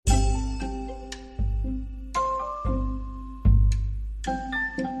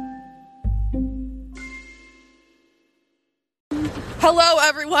Hello,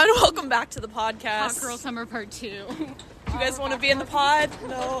 everyone. Welcome back to the podcast. Hot Girl Summer Part 2. You guys want to be in the pod?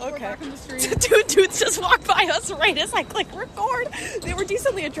 No? Okay. Back on the street. Two dudes just walked by us right as I click record. They were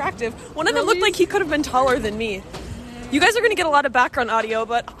decently attractive. One of them looked like he could have been taller than me. You guys are going to get a lot of background audio,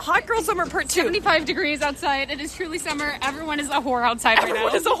 but Hot Girl Summer Part 2. 75 degrees outside. It is truly summer. Everyone is a whore outside right now.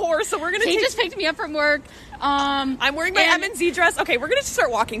 Everyone is a whore, so we're going to Kate just picked me up from work. I'm wearing my M&Z dress. Okay, we're going to start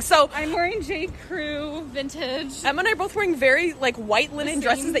walking. So I'm wearing J. Crew vintage. Emma and I are both wearing very, white linen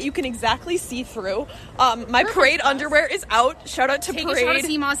dresses that you can exactly see through. My Parade underwear is out. Shout out to Take Parade. a shot of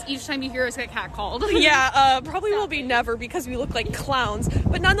CMOS each time you hear us get catcalled. Yeah, probably will be never because we look like clowns.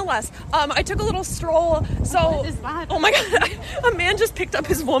 But nonetheless, I took a little stroll. So, what is that? Oh my god, a man just picked up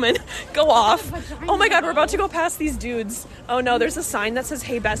his woman. Go off. Oh my god, we're about to go past these dudes. Oh no, there's a sign that says,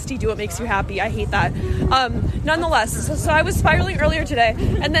 "Hey bestie, do what makes you happy." I hate that. Nonetheless, so I was spiraling earlier today,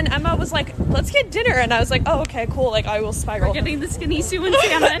 and then Emma was like, "Let's get dinner," and I was like, "Oh, okay, cool. I will spiral." We're getting the skinny Sue and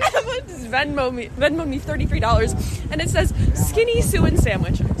salmon. Emma just Venmo me $33, and it says skinny Sue and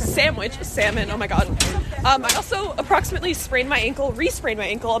sandwich, salmon. Oh my god. I also approximately re-sprained my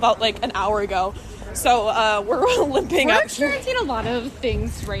ankle about an hour ago. So we're limping We're up. experiencing a lot of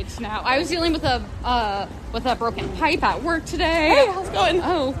things right now. I was dealing with a broken pipe at work today. Hey, how's it going?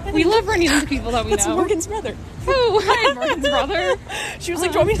 Oh, we love running into people that we That's know. Morgan's brother. Oh, hi, Morgan's brother. She was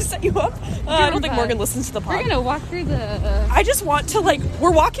like, "Do you want me to set you up?" I don't think Morgan listens to the pod. We're gonna walk through the. I just want to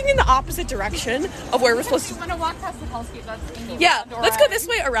we're walking in the opposite direction of where we're supposed to. I'm gonna walk past the hellscape. That's Yeah, let's go this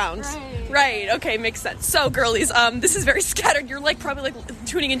way around. Right. Okay, makes sense. So, girlies, this is very scattered. You're probably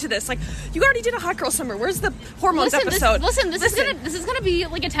tuning into this. You already did a Hot Girl Summer. Where's the hormones episode? This is gonna be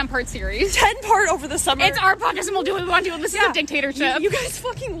like a 10-part series. 10-part over the summer. It's our podcast and we'll do what we want to. And this is a dictatorship. You guys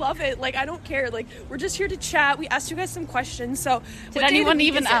fucking love it. I don't care. We're just here to chat. We asked you guys some questions. So, did anyone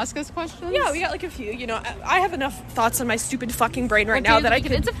even ask us questions? Yeah, we got a few. I have enough thoughts on my stupid fucking brain right now that I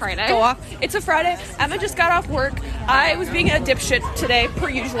could. It's a Friday. Go off. It's a Friday. Emma just got off work. I was being a dipshit today, per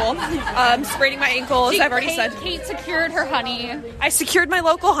usual. Spraining my ankle, as I've already said. Kate secured her honey. I secured my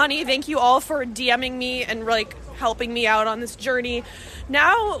local honey. Thank you all for DMing me and helping me out on this journey.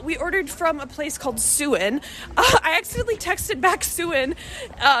 Now we ordered from a place called Suin. I accidentally texted back Suin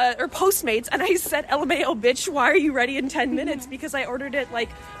or Postmates, and I said, "LMAO, bitch, why are you ready in 10 minutes?" Because I ordered it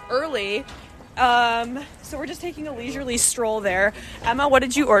early. So we're just taking a leisurely stroll there. Emma, what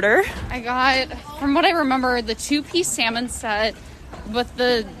did you order? I got, from what I remember, the 2-piece salmon set with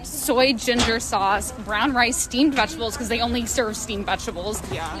the soy ginger sauce, brown rice, steamed vegetables, because they only serve steamed vegetables.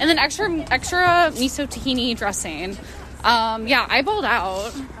 Yeah. And then extra miso tahini dressing. I bowled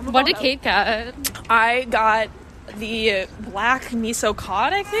out. What did Kate get? I got the black miso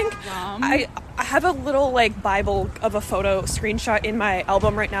cod, I think. Yum. I have a little Bible of a photo screenshot in my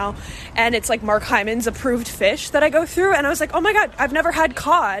album right now, and it's Mark Hyman's approved fish that I go through, and I was like, oh my god, I've never had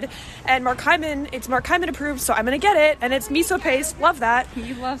cod, and it's Mark Hyman approved, so I'm gonna get it, and it's miso paste, love that.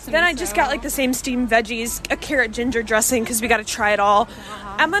 You love some Then miso. I just got the same steamed veggies, a carrot ginger dressing, because we gotta try it all.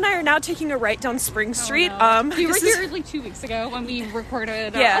 Emma and I are now taking a right down Spring Street. We were here 2 weeks ago when we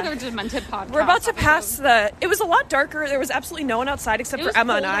recorded our other Demented podcast. We're about to pass it was a lot darker. There was absolutely no one outside except for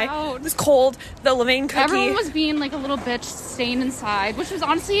Emma and I. Out. It was cold. The Levain cookie. Everyone was being a little bitch, staying inside, which was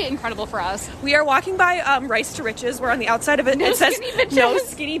honestly incredible for us. We are walking by Rice to Riches. We're on the outside of it. No It says, skinny bitches. "No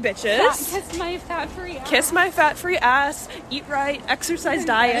skinny bitches." Kiss my fat-free ass. Kiss my fat-free ass. Eat right. Exercise,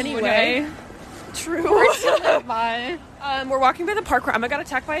 die anyway. True. Bye. We're walking by the park where Emma got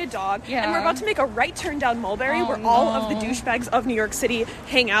attacked by a dog. Yeah. And we're about to make a right turn down Mulberry Oh, where all of the no. douchebags of New York City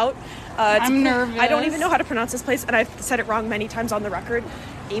hang out. I'm nervous. I don't even know how to pronounce this place, and I've said it wrong many times on the record.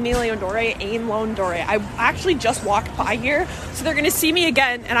 Aim Leondore. I actually just walked by here, so they're going to see me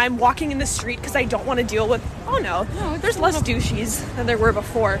again, and I'm walking in the street because I don't want to deal with... Oh, no. There's less douchies than there were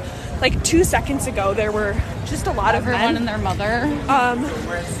before. 2 seconds ago, there were just a lot of men. Everyone and their mother.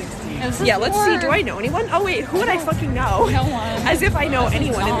 Yeah, let's see. Do I know anyone? Oh, wait. Who would I fucking know? No one. As if I know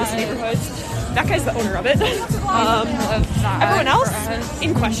anyone in this neighborhood. That guy's the owner of it. Everyone else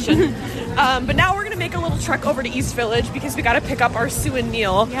in question. But now we're going to make a little trek over to East Village because we got to pick up our Suin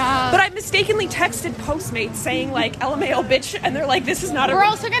meal. Yeah. But I mistakenly texted Postmates saying, LMAO, bitch, and they're like, this is not We're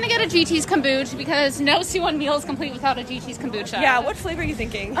also going to get a GT's kombucha because no C1 meal is complete without a GT's kombucha. Yeah, what flavor are you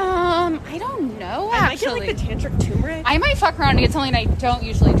thinking? I don't know, actually. I might get, the tantric turmeric. I might fuck around and get something I don't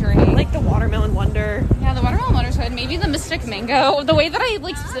usually drink. The watermelon wonder. Yeah, the watermelon wonder's good. Maybe the mystic mango. The way that I,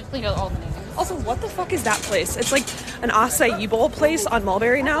 specifically know all the names. Also, what the fuck is that place? It's like an acai bowl place on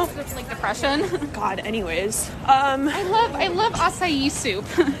Mulberry now. It's like depression. God, anyways. I love acai soup.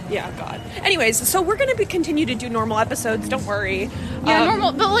 Yeah, God. Anyways, so we're going to continue to do normal episodes. Don't worry. Yeah,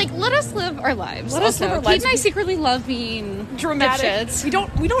 normal. But like, let us live our lives. Let us live our lives. Kate and I secretly love being Dramatic. dipshits.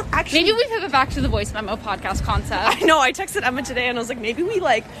 We don't actually. Maybe we pivot back to the voice memo podcast concept. I know. I texted Emma today and I was like, maybe we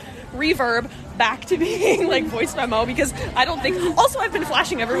like reverb back to being like voice memo, because I don't think. Also, I've been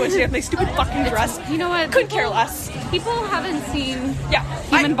flashing everyone today with my stupid fucking dress. You know what? Couldn't care less. People haven't seen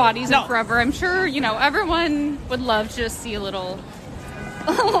human bodies in forever. I'm sure, everyone would love to just see a little.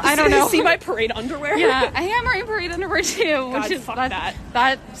 I don't know. See my parade underwear? Yeah, I am wearing parade underwear too. God, which is fuck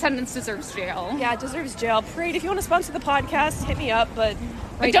that sentence deserves jail. Yeah, it deserves jail. Parade, if you want to sponsor the podcast, hit me up. But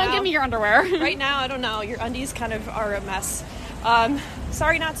don't give me your underwear. Right now, I don't know. Your undies kind of are a mess.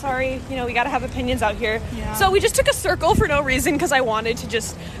 Sorry, not sorry. We got to have opinions out here. Yeah. So we just took a circle for no reason because I wanted to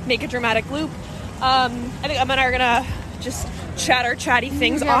just make a dramatic loop. I think Emma and I are gonna just chat our chatty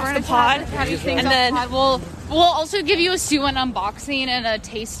things off the pod, and then we'll also give you a Suin unboxing and a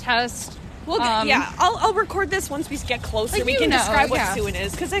taste test. I'll record this once we get closer. Like we can describe what Suin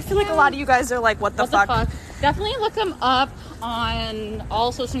is, because I feel like a lot of you guys are like, what the fuck? Definitely look them up on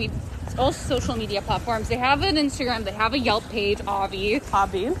all social media platforms. They have an Instagram, they have a Yelp page, Avi.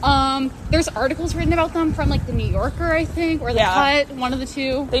 There's articles written about them from like the New Yorker, I think, or the Cut, one of the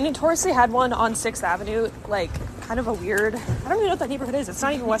two. They notoriously had one on 6th Avenue, like kind of a weird, I don't even know what that neighborhood is. It's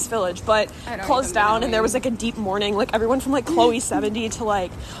not even West Village, but closed down, and there was like a deep mourning. Like everyone from like Chloe 70 to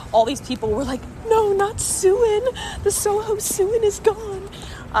like all these people were like, no, not Suin. The Soho Suin is gone.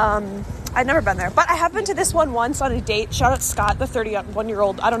 I'd never been there, but I have been to this one once on a date. Shout out Scott, the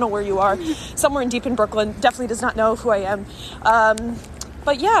 31-year-old. I don't know where you are. Somewhere in deep in Brooklyn. Definitely does not know who I am.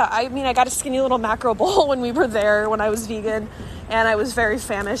 But yeah, I mean, I got a skinny little macro bowl when we were there when I was vegan, and I was very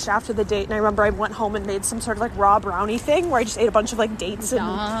famished after the date. And I remember I went home and made some sort of like raw brownie thing where I just ate a bunch of like dates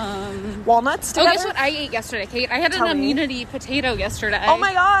and walnuts together. Oh, guess what I ate yesterday, Kate? I had an immunity potato yesterday. Oh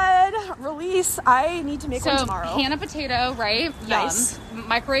my God, release! I need to make one tomorrow. Can of potato, right? Nice. Yum.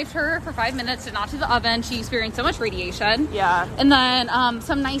 Microwaved her for 5 minutes, did not to the oven. She experienced so much radiation. Yeah. And then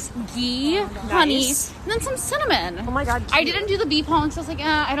some nice ghee, honey, and then some cinnamon. Oh my God, cute. I didn't do the bee pollen because I was like,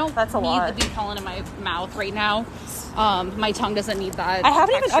 I don't That's a need lot. the bee pollen in my mouth right now. My tongue doesn't need that. I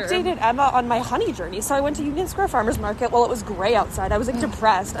haven't texture. even updated Emma on my honey journey. So I went to Union Square Farmers Market while it was gray outside. I was like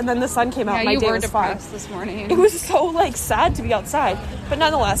depressed, and then the sun came out. And my day was fine. This morning. It was so like sad to be outside, but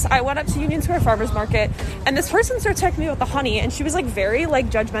nonetheless, I went up to Union Square Farmers Market, and this person started texting me about the honey, and she was like very like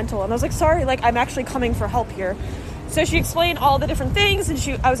judgmental, and I was like, sorry, like I'm actually coming for help here. So she explained all the different things,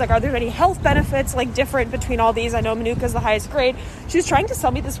 and I was like, are there any health benefits like different between all these? I know Manuka's the highest grade. She was trying to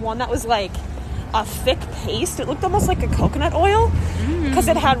sell me this one that was like a thick paste. It looked almost like a coconut oil because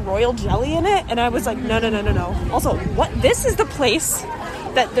it had royal jelly in it, and I was like, no. Also, what? This is the place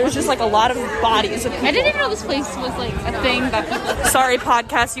that there's just like a lot of bodies of people. I didn't even know this place was like a thing that people. Sorry,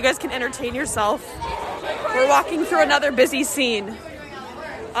 podcast. You guys can entertain yourself. We're walking through another busy scene.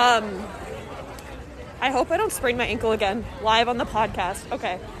 I hope I don't sprain my ankle again live on the podcast.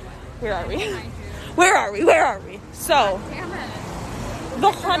 Okay, where are we? So,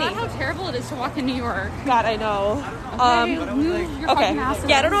 the honey. How terrible it is to walk in New York. God, I know. Okay.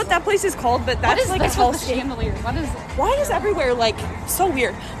 Yeah, I don't know what that place is called, but that's like a hellscape. Chandelier? What is it? Why is everywhere like so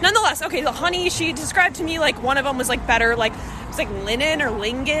weird? Nonetheless, okay, the honey, she described to me like one of them was like better, like it's like linen or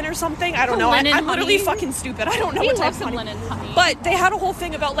lingen or something. I don't know. I'm literally fucking stupid. I don't know what type of honey. Linen honey. But they had a whole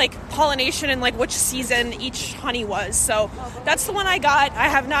thing about like pollination and like which season each honey was. So that's the one I got. I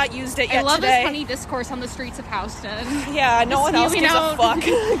have not used it yet today. I love this honey discourse on the streets of Houston. Yeah, no one else gives a fuck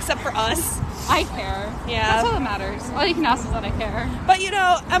except for us. I care. Yeah. That's all that matters. All you can ask is that I care. But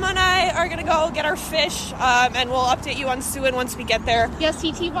Emma and I are going to go get our fish, and we'll update you on Suin once we get there. Yes,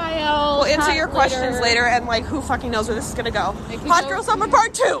 TTYL. We'll answer your questions later, and like, who fucking knows where this is going to go. Hot Girl Summer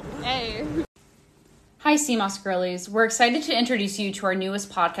Part 2! Hey. Hi, CMOS girlies. We're excited to introduce you to our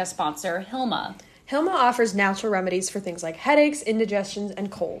newest podcast sponsor, Hilma. Hilma offers natural remedies for things like headaches, indigestions,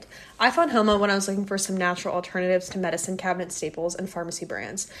 and cold. I found Hilma when I was looking for some natural alternatives to medicine cabinet staples and pharmacy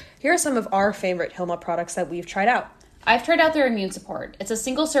brands. Here are some of our favorite Hilma products that we've tried out. I've tried out their immune support. It's a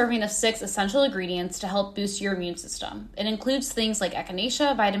single serving of 6 essential ingredients to help boost your immune system. It includes things like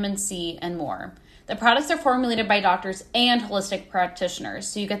echinacea, vitamin C, and more. The products are formulated by doctors and holistic practitioners,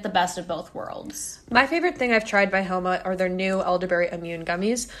 so you get the best of both worlds. My favorite thing I've tried by Hilma are their new elderberry immune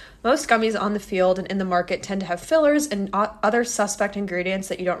gummies. Most gummies on the field and in the market tend to have fillers and other suspect ingredients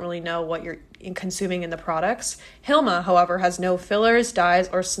that you don't really know what you're consuming in the products. Hilma, however, has no fillers, dyes,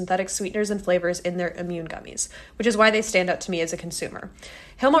 or synthetic sweeteners and flavors in their immune gummies, which is why they stand out to me as a consumer.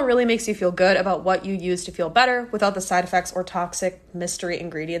 Hilma really makes you feel good about what you use to feel better without the side effects or toxic mystery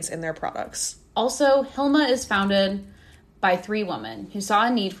ingredients in their products. Also, Hilma is founded by 3 women who saw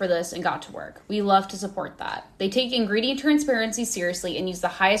a need for this and got to work. We love to support that. They take ingredient transparency seriously and use the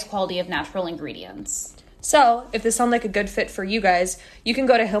highest quality of natural ingredients. So, if this sounds like a good fit for you guys, you can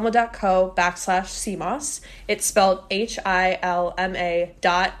go to hilma.co/CMOS. It's spelled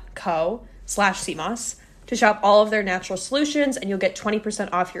HILMA.co/CMOS to shop all of their natural solutions, and you'll get 20%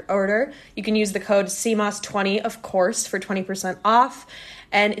 off your order. You can use the code CMOS20, of course, for 20% off.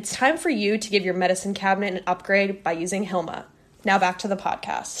 And it's time for you to give your medicine cabinet an upgrade by using Hilma. Now back to the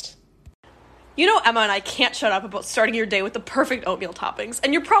podcast. You know, Emma and I can't shut up about starting your day with the perfect oatmeal toppings.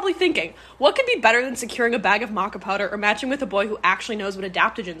 And you're probably thinking, what could be better than securing a bag of maca powder or matching with a boy who actually knows what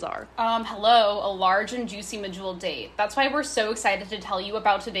adaptogens are? Hello, a large and juicy medjool date. That's why we're so excited to tell you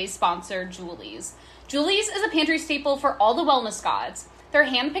about today's sponsor, Julie's. Julie's is a pantry staple for all the wellness gods. Their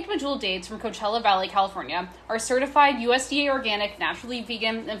hand-picked medjool dates from Coachella Valley, California, are certified USDA organic, naturally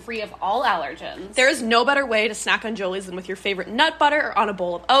vegan, and free of all allergens. There is no better way to snack on Jolie's than with your favorite nut butter or on a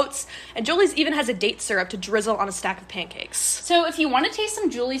bowl of oats. And Jolie's even has a date syrup to drizzle on a stack of pancakes. So if you want to taste some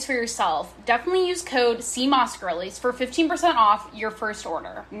Julie's for yourself, definitely use code CMOSGirlies for 15% off your first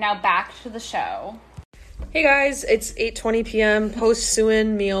order. Now back to the show. Hey guys, it's 8:20 p.m.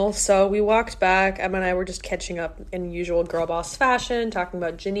 post-Suin meal, so we walked back. Emma and I were just catching up in usual girl boss fashion, talking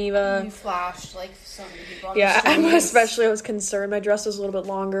about Geneva. You flashed like so many people. Yeah, Emma especially, I was concerned. My dress was a little bit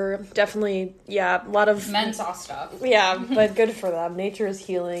longer. Definitely, yeah, a lot of... Men saw stuff. Yeah, but good for them. Nature is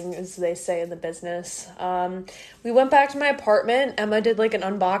healing, as they say in the business. We went back to my apartment. Emma did like an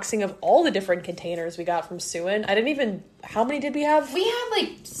unboxing of all the different containers we got from Suin. I didn't even... How many did we have? We had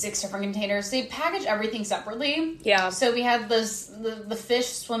like 6 different containers. They package everything separately. Yeah. So we had the fish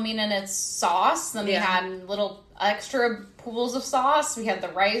swimming in its sauce. Then we had little extra pools of sauce. We had the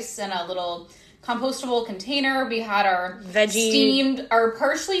rice in a little compostable container. We had our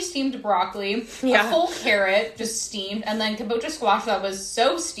partially steamed broccoli, a full carrot just steamed, and then kabocha squash that was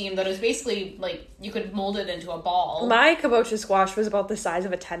so steamed that it was basically like you could mold it into a ball. My kabocha squash was about the size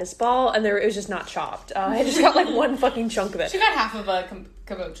of a tennis ball, and it was just not chopped. I just got like one fucking chunk of it. She got half of a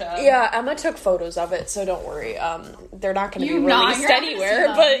kabocha. Yeah, Emma took photos of it, so don't worry. They're not going to be released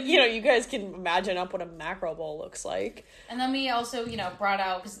anywhere, but you guys can imagine up what a macro bowl looks like. And then we also, brought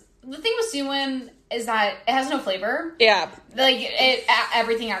out, because the thing with Suin is that it has no flavor. Yeah. Like,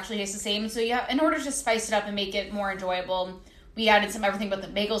 everything actually tastes the same. So, in order to spice it up and make it more enjoyable, we added everything but the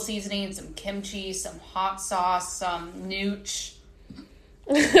bagel seasoning, some kimchi, some hot sauce, some nooch.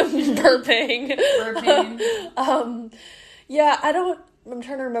 Burping. Yeah, I'm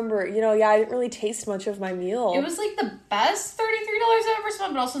trying to remember. I didn't really taste much of my meal. It was like the best $33 I've ever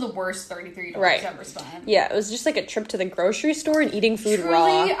spent, but also the worst $33 I've ever spent. Yeah, it was just like a trip to the grocery store and eating food raw.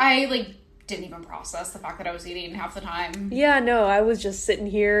 I didn't even process the fact that I was eating half the time. Yeah, no, I was just sitting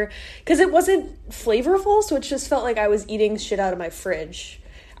here because it wasn't flavorful, so it just felt like I was eating shit out of my fridge.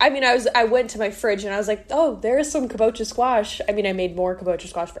 I mean, I went to my fridge and I was like, oh, there's some kabocha squash. I mean, I made more kabocha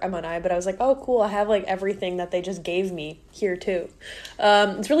squash for Emma and I, but I was like, oh, cool, I have like everything that they just gave me here too.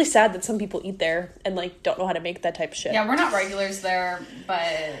 It's really sad that some people eat there and like don't know how to make that type of shit. Yeah, we're not regulars there,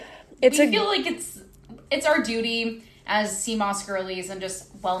 but we feel like it's our duty as CMOS girlies and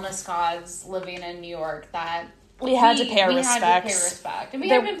just wellness gods living in New York that we had to pay respect. And we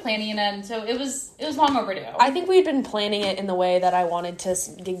had been planning it, so it was long overdue. I think we'd been planning it in the way that I wanted to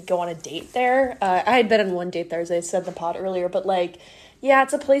go on a date there. I had been on one date there, as I said in the pod earlier, but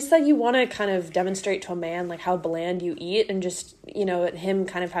it's a place that you want to kind of demonstrate to a man, like, how bland you eat, and just, him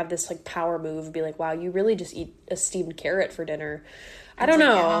kind of have this, like, power move, be like, wow, you really just eat a steamed carrot for dinner. I don't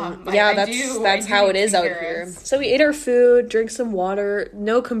know. That's how it is out here. So we ate our food, drank some water.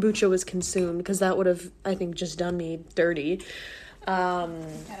 No kombucha was consumed because that would have, I think, just done me dirty. I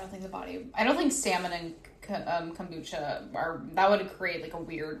don't think salmon and kombucha that would create like a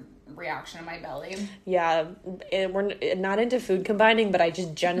weird reaction in my belly. Yeah, we're not into food combining, but I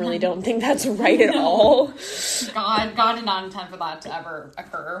just generally don't think that's right at all. God did not intend for that to ever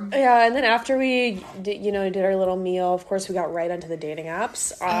occur. Yeah, and then after we did our little meal, of course we got right onto the dating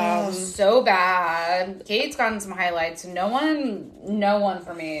apps. So bad. Kate's gotten some highlights. No one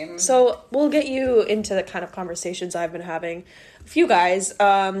for me. So we'll get you into the kind of conversations I've been having. A few guys,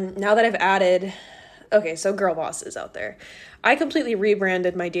 now that I've added okay, so girl bosses out there. I completely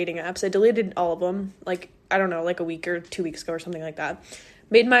rebranded my dating apps. I deleted all of them, like, I don't know, like a week or 2 weeks ago or something like that.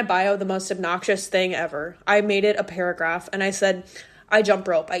 Made my bio the most obnoxious thing ever. I made it a paragraph, and I said, I jump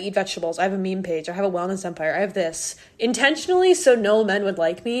rope, I eat vegetables, I have a meme page, I have a wellness empire, I have this. Intentionally, so no men would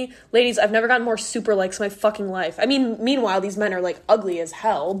like me. Ladies, I've never gotten more super likes in my fucking life. I mean, meanwhile, these men are, like, ugly as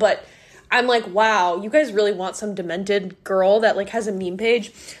hell, but I'm like, wow, you guys really want some demented girl that, like, has a meme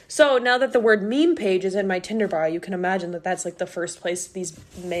page? So now that the word meme page is in my Tinder bio, you can imagine that that's, like, the first place these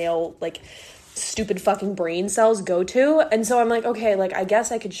male, like, stupid fucking brain cells go to. And so I'm like, okay, like, I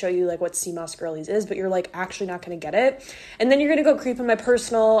guess I could show you, like, what CMOS Girlies is, but you're, like, actually not gonna get it. And then you're gonna go creep in my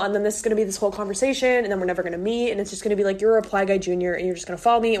personal, and then this is gonna be this whole conversation, and then we're never gonna meet, and it's just gonna be like, you're a Reply Guy Jr., and you're just gonna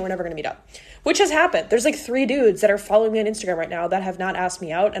follow me, and we're never gonna meet up. Which has happened. There's, like, 3 dudes that are following me on Instagram right now that have not asked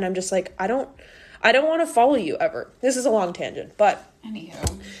me out, and I'm just like, I don't want to follow you ever. This is a long tangent, but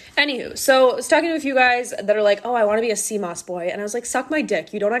Anywho, so I was talking to a few guys that are like, oh, I want to be a CMOS boy. And I was like, suck my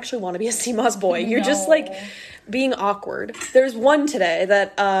dick. You don't actually want to be a CMOS boy. You're just, like, being awkward. There's one today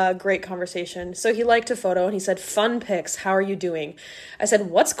that, great conversation. So he liked a photo and he said, fun pics. How are you doing? I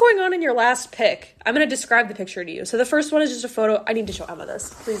said, what's going on in your last pic? I'm going to describe the picture to you. So the first one is just a photo. I need to show Emma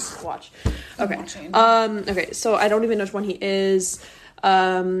this. Please watch. Okay. Okay. So I don't even know which one he is.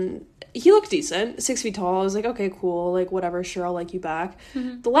 He looked decent, 6 feet tall. I was like, okay, cool, like, whatever, sure, I'll like you back.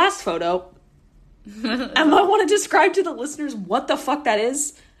 The last photo, Emma, want to describe to the listeners what the fuck that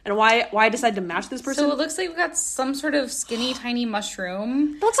is and why I decided to match this person? So it looks like we got some sort of skinny, tiny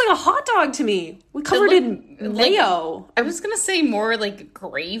mushroom. That looks like a hot dog to me. We covered in mayo. I was going to say more like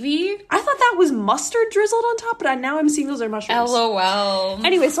gravy. I thought that was mustard drizzled on top, but now I'm seeing those are mushrooms. LOL.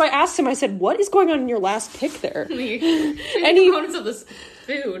 Anyway, so I asked him, I said, what is going on in your last pic there? And components of this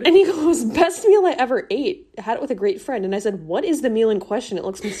food. And he goes, best meal I ever ate. I had it with a great friend. And I said, what is the meal in question? It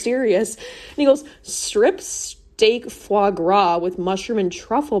looks mysterious. And he goes, strip steak foie gras with mushroom and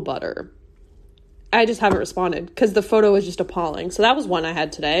truffle butter. I just haven't responded because the photo was just appalling. So that was one I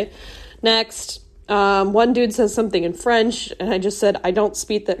had today. Next, one dude says something in French, and I just said, I don't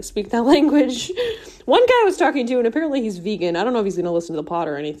speak that language. One guy I was talking to, and apparently he's vegan. I don't know if he's going to listen to the pod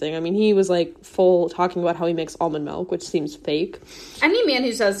or anything. I mean, he was, like, full talking about how he makes almond milk, which seems fake. Any man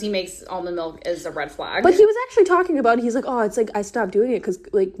who says he makes almond milk is a red flag. But he was actually talking about, he's like, oh, it's like, I stopped doing it because,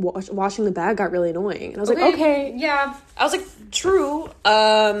 like, washing the bag got really annoying. And I was like, okay. Yeah. I was like, true.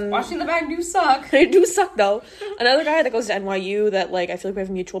 Washing the bag do suck. They do suck, though. Another guy that goes to NYU that, like, I feel like we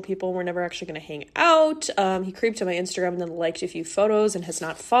have mutual people and we're never actually going to hang out. He creeped to my Instagram and then liked a few photos and has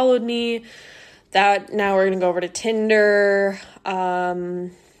not followed me. That, now we're gonna go over to Tinder.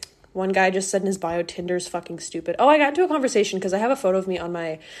 One guy just said in his bio, Tinder's fucking stupid. Oh, I got into a conversation because I have a photo of me on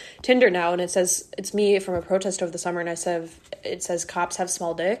my Tinder now, and it says, it's me from a protest over the summer, and it says cops have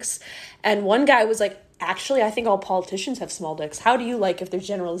small dicks. And one guy was like, actually, I think all politicians have small dicks. How do you like if there's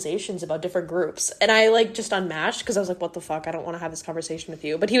generalizations about different groups? And I, like, just unmatched because I was like, what the fuck? I don't want to have this conversation with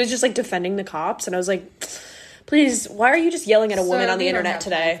you. But he was just, like, defending the cops, and I was like, please, why are you just yelling at a woman on the internet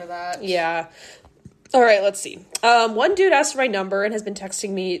today? For that. Yeah. All right, let's see. One dude asked for my number and has been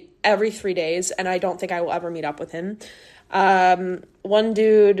texting me every 3 days, and I don't think I will ever meet up with him. One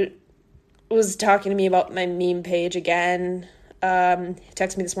dude was talking to me about my meme page again. He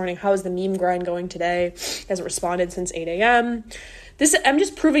texted me this morning, how is the meme grind going today? He hasn't responded since 8 a.m. I'm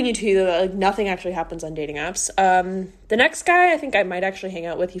just proving to you that, like, nothing actually happens on dating apps. The next guy I think I might actually hang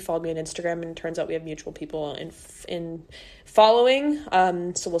out with, he followed me on Instagram, and it turns out we have mutual people in following.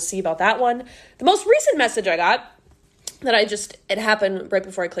 So we'll see about that one. The most recent message I got that it happened right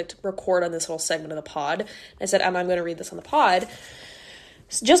before I clicked record on this whole segment of the pod. I said, Emma, I'm going to read this on the pod.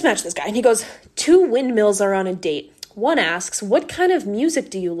 So just match this guy. And he goes, 2 windmills are on a date. One asks, what kind of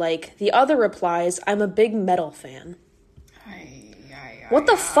music do you like? The other replies, I'm a big metal fan. What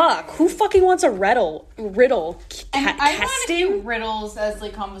the fuck? Who fucking wants a riddle? I want a few riddles as,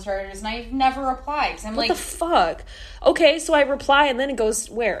 like, combo starters, and I've never replied. Cause I'm what the fuck? Okay, so I reply, and then it goes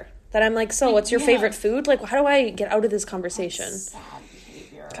where? That I'm like, so what's your favorite food? Like, how do I get out of this conversation? That's sad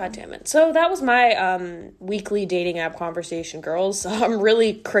behavior. God damn it. So that was my weekly dating app conversation, girls.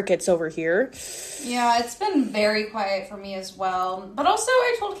 Really crickets over here. Yeah, it's been very quiet for me as well. But also,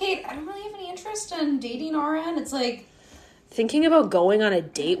 I told Kate, I don't really have any interest in dating RN. It's like, thinking about going on a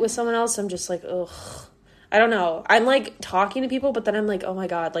date with someone else, I'm just like, ugh. I don't know. I'm, like, talking to people, but then I'm like, oh my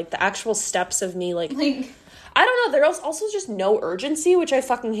God, like, the actual steps of me, like I don't know. There's also just no urgency, which I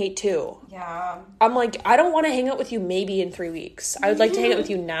fucking hate, too. Yeah. I'm like, I don't want to hang out with you maybe in 3 weeks. I would like to hang out with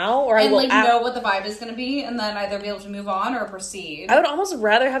you now, or I will... know what the vibe is going to be, and then either be able to move on or proceed. I would almost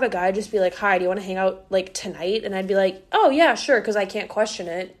rather have a guy just be like, hi, do you want to hang out, like, tonight? And I'd be like, oh, yeah, sure, because I can't question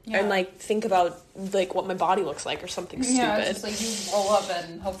it. Yeah. And, like, think about like what my body looks like or something stupid. Yeah, it's just like you roll up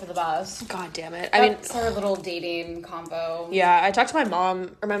and hope for the best. God damn it. That's our little dating combo. Yeah, I talked to my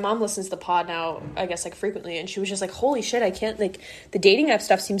mom, or my mom listens to the pod now, I guess, like, frequently, and she was just like, holy shit, I can't, like, the dating app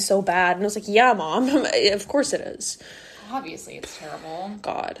stuff seems so bad. And I was like, yeah, Mom, of course it is. Obviously, it's terrible.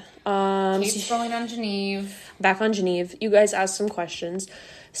 God. Kate's going on Geneve. Back on Geneve. You guys asked some questions.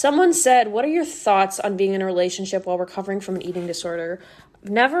 Someone said, what are your thoughts on being in a relationship while recovering from an eating disorder? I've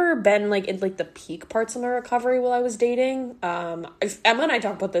never been, like, in, like, the peak parts of my recovery while I was dating. Emma and I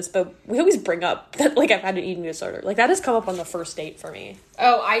talk about this, but we always bring up that, like, I've had an eating disorder. Like, that has come up on the first date for me.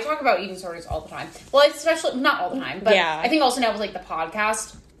 Oh, I talk about eating disorders all the time. Well, especially, not all the time, but yeah. I think also now with, like, the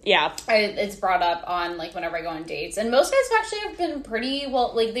podcast. Yeah. It's brought up on, like, whenever I go on dates. And most guys actually have been pretty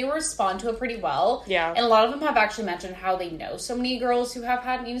well, like, they respond to it pretty well. Yeah. And a lot of them have actually mentioned how they know so many girls who have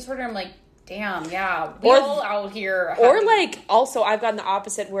had an eating disorder. I'm like, damn, yeah, we're all out here. Or, like, also, I've gotten the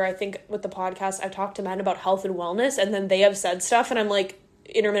opposite where I think with the podcast, I've talked to men about health and wellness, and then they have said stuff, and I'm like,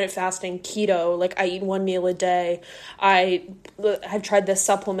 intermittent fasting, keto, like, I eat 1 meal a day. I've tried this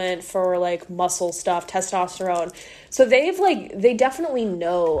supplement for, like, muscle stuff, testosterone. So they definitely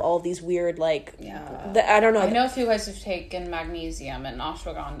know all these weird, like, I don't know. I know a few guys who've taken magnesium and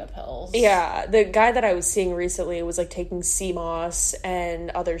ashwagandha pills. Yeah, the guy that I was seeing recently was, like, taking sea moss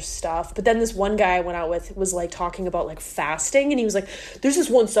and other stuff. But then this one guy I went out with was, like, talking about, like, fasting. And he was like, there's this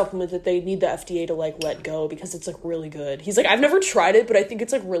one supplement that they need the FDA to, like, let go because it's, like, really good. He's like, I've never tried it, but I think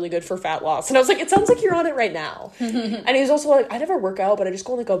it's, like, really good for fat loss. And I was like, it sounds like you're on it right now. And he was also like, I never work out, but I just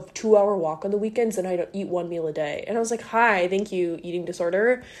go on, like, a 2-hour walk on the weekends and I don't eat 1 meal a day. And I was like, hi, thank you, eating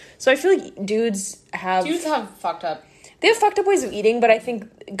disorder. So I feel like dudes have fucked up. They have fucked up ways of eating, but I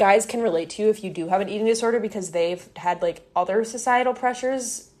think guys can relate to you if you do have an eating disorder because they've had, like, other societal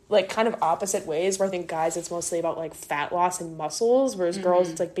pressures, like, kind of opposite ways, where I think guys, it's mostly about, like, fat loss and muscles, whereas girls,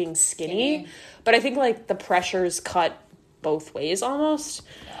 it's, like, being skinny. But I think, like, the pressures cut both ways almost.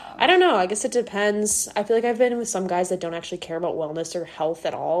 Yeah. I don't know. I guess it depends. I feel like I've been with some guys that don't actually care about wellness or health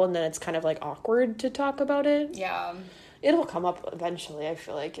at all, and then it's kind of, like, awkward to talk about it. Yeah. It'll come up eventually, I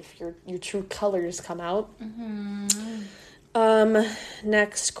feel like, if your true colors come out.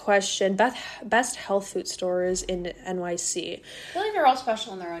 Next question. Best health food stores in NYC. I feel like they're all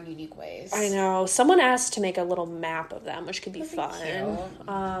special in their own unique ways. I know. Someone asked to make a little map of them, which could be fun. If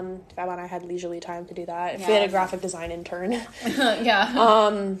Emma and I had leisurely time to do that. If we had a graphic design intern.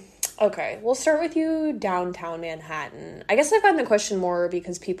 Yeah. Okay, we'll start with you, downtown Manhattan. I guess I've gotten the question more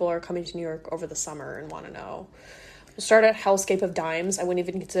because people are coming to New York over the summer and want to know. We'll start at Hellscape of Dimes. I wouldn't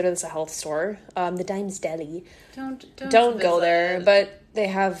even consider this a health store. The Dimes Deli. Don't go there, but they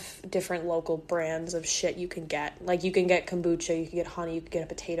have different local brands of shit you can get. Like, you can get kombucha, you can get honey, you can get a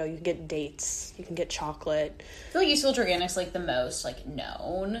potato, you can get dates, you can get chocolate. I feel like East Village Organic's, like, the most, like,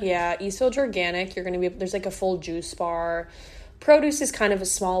 known. Yeah, East Village Organic, there's, like, a full juice bar. Produce is kind of a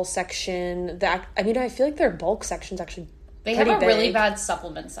small section. I feel like their bulk section's actually They have a really bad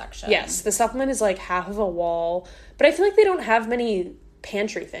supplement section. Yes, the supplement is, like, half of a wall. But I feel like they don't have many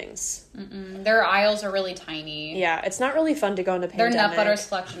pantry things. Their aisles are really tiny. Yeah, it's not really fun to go into pandemic. Their nut butter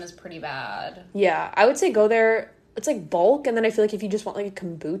selection is pretty bad. Yeah, I would say go there. It's, like, bulk, and then I feel like if you just want, like, a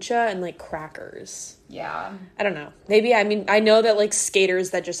kombucha and, like, crackers. Yeah. I don't know. Maybe, I know that, like,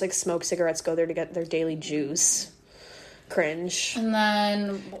 skaters that just, like, smoke cigarettes go there to get their daily juice. Cringe. And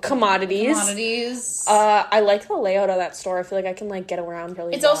then commodities. I like the layout of that store. I feel like I can, like, get around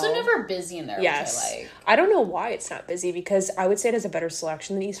really It's also never busy in there, which I like. I don't know why it's not busy, because I would say it has a better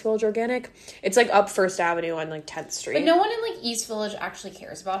selection than East Village Organic. It's, like, up First Avenue on, like, 10th Street. But no one in, like, East Village actually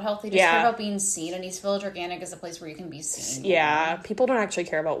cares about health. They just care about being seen, and East Village Organic is a place where you can be seen. Yeah, people don't actually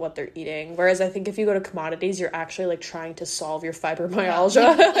care about what they're eating. Whereas I think if you go to commodities, you're actually, like, trying to solve your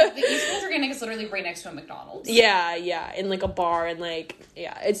fibromyalgia. Like, the East Village Organic is literally right next to a McDonald's. Yeah, in, like, a bar, and, like,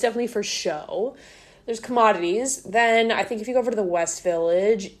 yeah, it's definitely for show. There's commodities. Then I think if you go over to the West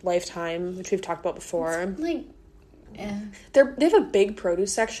Village, Lifetime, which we've talked about before. It's like, they have a big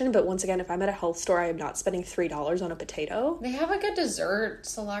produce section, but once again, if I'm at a health store, I am not spending $3 on a potato. They have, like, a dessert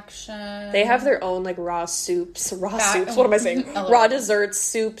selection. They have their own, like, raw soups. What am I saying? Raw desserts,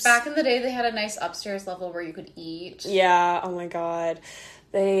 soups. Back in the day, they had a nice upstairs level where you could eat. Yeah, oh my god.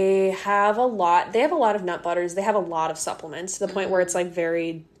 They have a lot of nut butters. They have a lot of supplements to the point where it's, like,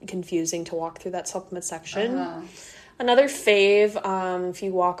 very confusing to walk through that supplement section. Another fave, if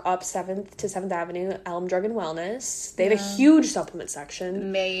you walk up 7th to 7th Avenue, Elm Drug and Wellness. They have a huge supplement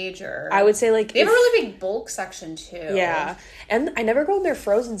section. Major. I would say, like... They have a really big bulk section, too. Yeah. And I never go in their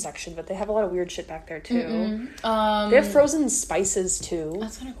frozen section, but they have a lot of weird shit back there, too. They have frozen spices, too.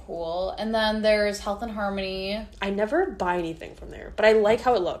 That's kind of cool. And then there's Health and Harmony. I never buy anything from there, but I like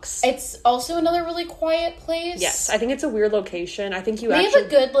how it looks. It's also another really quiet place. Yes, I think it's a weird location. I think they have a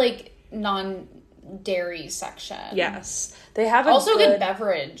good, like, non-dairy section. Yes. They have also a good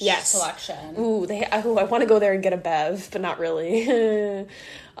beverage selection. Ooh, I want to go there and get a bev, but not really.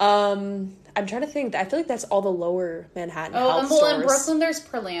 I'm trying to think. I feel like that's all the lower Manhattan health stores. In Brooklyn, there's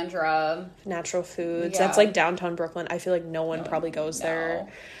Perlandra. Natural Foods. Yeah. That's like downtown Brooklyn. I feel like no one probably goes there.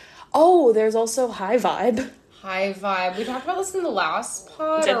 Oh, there's also High Vibe. High Vibe. We talked about this in the last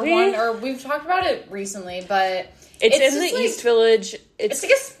pod. Did we? Or we've talked about it recently, but... It's in the East Village. It's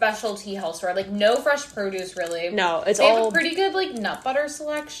like a specialty health store. Like, no fresh produce, really. No, they have a pretty good, like, nut butter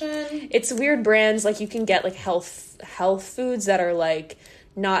selection. It's weird brands. Like, you can get, like, health foods that are, like,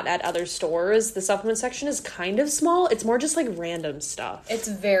 not at other stores. The supplement section is kind of small. It's more just, like, random stuff. It's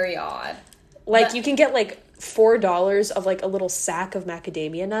very odd. Like, you can get, like, $4 of, like, a little sack of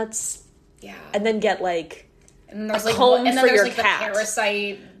macadamia nuts. Yeah. And then get, like, and there's, a like, comb and then for there's, your like, cat. The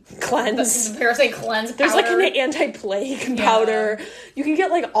parasite... Cleanse. The parasite cleanse powder. There's like an anti-plague powder. You can get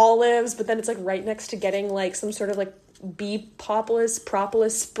like olives, but then it's like right next to getting like some sort of like bee propolis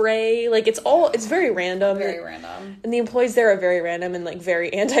spray. Like it's very random. Very random. And the employees there are very random and like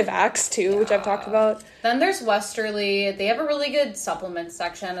very anti-vax too, which I've talked about. Then there's Westerly. They have a really good supplement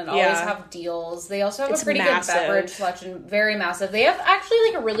section and always have deals. They also have a pretty massive. Good beverage selection. Very massive. They have actually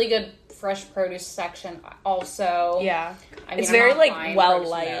like a really good fresh produce section also. Yeah. I mean, it's very like well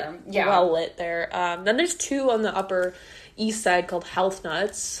lit there. Then there's two on the Upper East Side called Health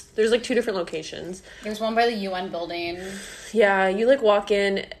Nuts. There's like two different locations. There's one by the UN building. Yeah, you like walk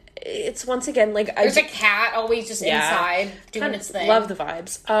in. It's once again like there's a cat always just inside doing its thing. Love the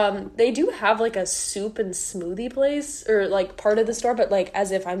vibes. They do have like a soup and smoothie place or like part of the store, but like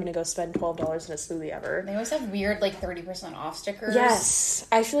as if I'm gonna go spend $12 in a smoothie ever. They always have weird like 30% off stickers. Yes,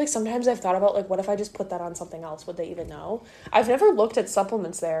 I feel like sometimes I've thought about like what if I just put that on something else? Would they even know? I've never looked at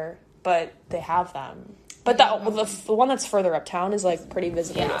supplements there, but they have them. But the one that's further uptown is, like, pretty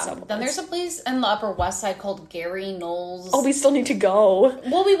visible with supplements. Then there's a place in the Upper West Side called Gary Knowles. Oh, we still need to go.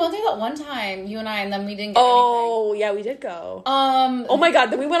 Well, we went there that one time, you and I, and then we didn't get anything. Oh, yeah, we did go. Oh, my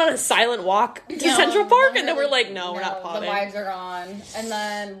God. Then we went on a silent walk to Central Park, and then we're like, no, we're not potting. The vibes are gone. And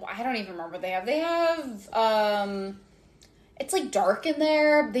then, I don't even remember what they have. They have, it's, like, dark in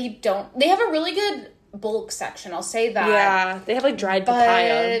there. They have a really good bulk section, I'll say that. Yeah, they have, like, dried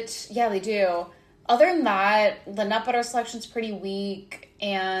papaya. Yeah, they do. Other than that, the nut butter selection's pretty weak,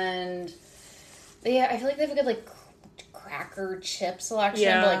 and I feel like they have a good, like, cracker chip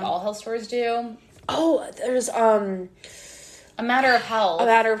selection, but, like, all health stores do. Oh, there's, A Matter of Health. A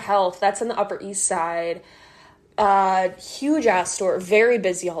Matter of Health. That's in the Upper East Side. Huge-ass store. Very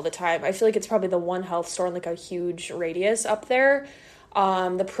busy all the time. I feel like it's probably the one health store in, like, a huge radius up there.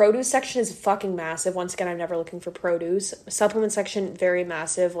 The produce section is fucking massive. Once again, I'm never looking for produce. Supplement section, very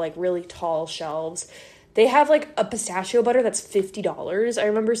massive, like really tall shelves. They have like a pistachio butter that's $50. I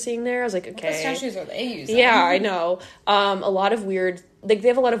remember seeing there. I was like, okay. What pistachios are they using? Yeah, I know. A lot of weird, like they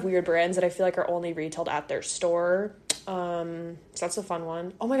have a lot of weird brands that I feel like are only retailed at their store. So that's a fun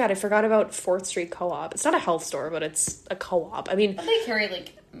one. Oh my God, I forgot about 4th Street Co-op. It's not a health store, but it's a co-op. I mean, but they carry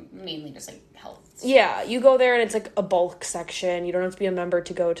like mainly just like health. Yeah, you go there and it's like a bulk section. You don't have to be a member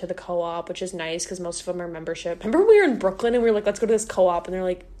to go to the co-op, which is nice because most of them are membership. Remember when we were in Brooklyn and we were like, let's go to this co-op, and they're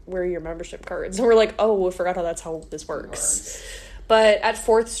like, where are your membership cards? And we're like, oh, I forgot how that's how this works. But at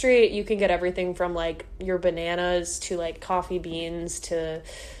 4th Street, you can get everything from like your bananas to like coffee beans to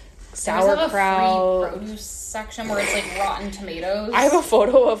sauerkraut. A free produce section where it's like rotten tomatoes. I have a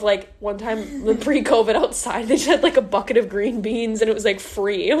photo of like one time the pre-COVID outside. They just had like a bucket of green beans and it was like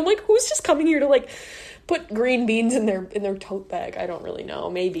free. And I'm like, who's just coming here to like put green beans in their tote bag? I don't really know.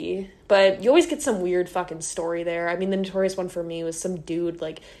 Maybe. But you always get some weird fucking story there. I mean, the notorious one for me was some dude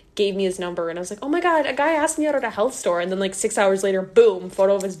like gave me his number and I was like, oh my God, a guy asked me out at a health store, and then like 6 hours later, boom,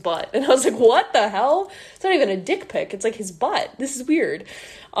 photo of his butt. And I was like, what the hell? It's not even a dick pic. It's like his butt. This is weird.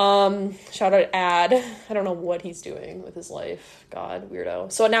 Shout out Ad. I don't know what he's doing with his life. God,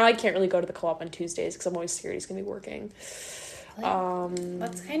 weirdo. So now I can't really go to the co-op on Tuesdays because I'm always scared he's gonna be working.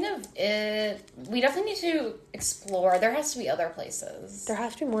 That's kind of it. We definitely need to explore. There has to be other places. There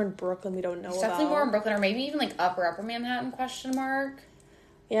has to be more in Brooklyn we don't know about. Definitely more in Brooklyn, or maybe even like upper Manhattan, question mark.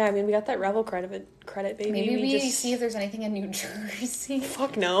 Yeah, I mean, we got that Revel credit, baby. Maybe we see if there's anything in New Jersey.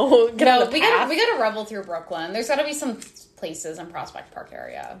 Fuck no. We gotta Revel through Brooklyn. There's gotta be some places in Prospect Park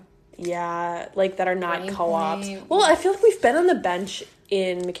area. Yeah, like that are not co-ops. Well, I feel like we've been on the bench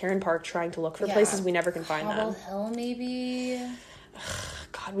in McCarran Park trying to look for places. We never can find Cobble them. Hill, maybe.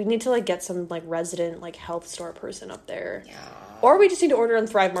 God, we need to like get some like resident like health store person up there. Yeah. Or we just need to order on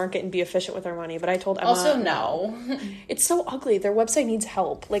Thrive Market and be efficient with our money. But I told Emma... Also, no. It's so ugly. Their website needs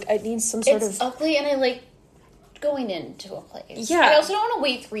help. Like, it needs some sort of... It's ugly, and I like going into a place. Yeah. I also don't want to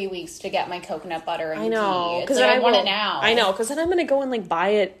wait 3 weeks to get my coconut butter and I know. because I want it now. I know, because then I'm going to go and, like, buy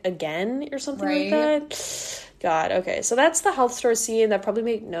it again or something like that. God, okay. So that's the health store scene. That probably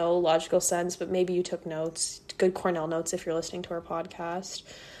made no logical sense, but maybe you took notes. Good Cornell notes if you're listening to our podcast.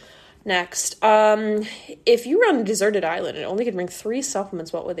 Next, if you were on a deserted island and only could bring 3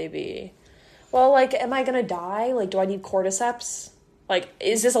 supplements, what would they be? Well, like, am I gonna die? Like, do I need cordyceps? Like,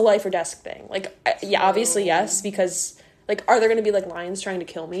 is this a life or death thing? Like, yeah, obviously yes, because, like, are there gonna be, like, lions trying to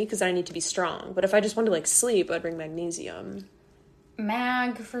kill me? Because I need to be strong. But if I just want to, like, sleep, I'd bring magnesium.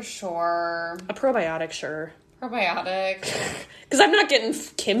 Mag, for sure. A probiotic, sure. Probiotic. Because I'm not getting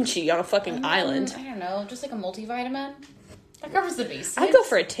kimchi on a fucking island. I don't know, just, like, a multivitamin. That covers the basics. I'd go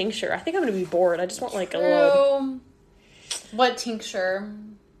for a tincture. I think I'm gonna be bored. I just want, like, a little... What tincture?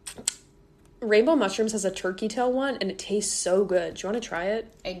 Rainbow Mushrooms has a turkey tail one, and it tastes so good. Do you want to try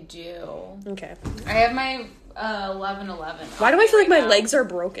it? I do. Okay. I have my 11:11. Why do I feel like my legs are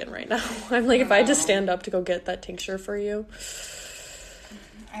broken right now? I'm like, if I had to stand up to go get that tincture for you.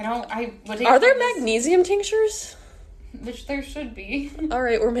 Are there magnesium tinctures? Which there should be. All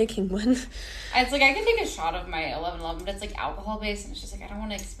right, we're making one. It's like I can take a shot of my 11:11, but it's like alcohol based, and it's just like I don't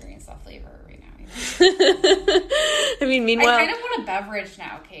want to experience that flavor right now. I mean, meanwhile, I kind of want a beverage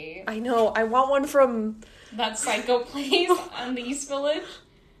now, Kate. I know. I want one from that Psycho place on the East Village.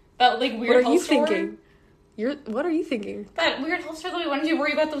 That like weird. What are you health store. thinking? What are you thinking? That weird health store that we went to, where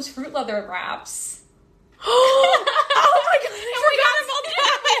you got those fruit leather wraps. Oh my god! I forgot about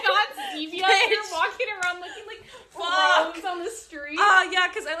that. We got Stevia. We were walking around looking like frogs on the street. Yeah,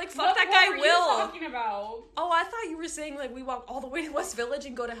 because I like fuck that guy Will. What were you talking about? Oh, I thought you were saying like we walk all the way to West Village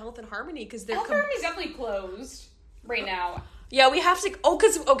and go to Health and Harmony because they're Health and Harmony's definitely closed right now. Yeah, we have to. Oh,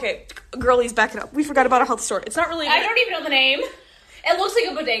 because okay, girlies, back it up. We forgot about a health store. It's not really. I don't even know the name. It looks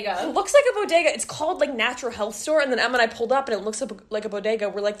like a bodega. It looks like a bodega. It's called, like, Natural Health Store, and then Emma and I pulled up, and it looks like a bodega.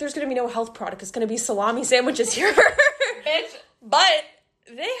 We're like, there's gonna be no health product. It's gonna be salami sandwiches here. Bitch. But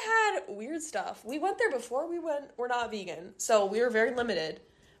they had weird stuff. We went there before we went. We're not vegan, so we were very limited.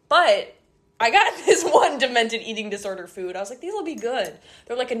 But I got this one demented eating disorder food. I was like, these will be good.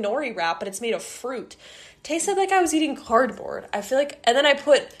 They're like a nori wrap, but it's made of fruit. Tasted like I was eating cardboard. I feel like... And then I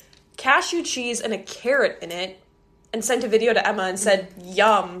put cashew cheese and a carrot in it, and sent a video to Emma and said,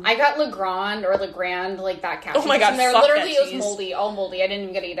 yum. I got Legrand, like that cashew. Oh my god, there. fuck Literally, that it was moldy, all moldy. I didn't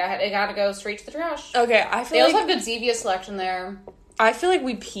even get to eat it. It got to go straight to the trash. Okay, I feel they also have good Zevia selection there. I feel like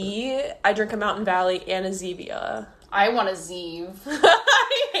we pee. I drink a Mountain Valley and a Zevia. I want a Zeev.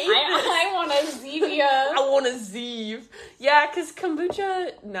 I want a Zevia. I want a Zeev. Yeah, because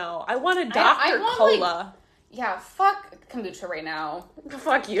kombucha, no. I want a Dr. Cola. Yeah, fuck kombucha right now.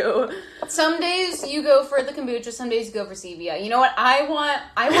 Fuck you. Some days you go for the kombucha, some days you go for stevia. You know what? I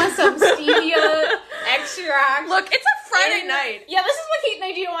want some stevia extract. Look, it's a Friday night. Yeah, this is what Kate and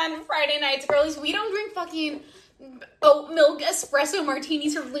I do on Friday nights, girlies. We don't drink fucking oat milk espresso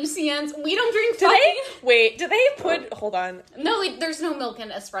martinis from Lucien's. We don't drink do they put... Hold on. No, like, there's no milk in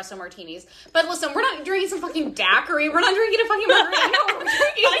espresso martinis. But listen, we're not drinking some fucking daiquiri. We're not drinking a fucking margarita. No, we're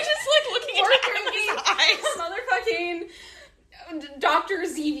drinking... I'm just, like, looking into Emma's eyes. Motherfucking Dr.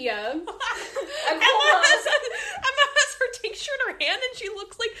 Zevia. Emma has her tincture in her hand, and she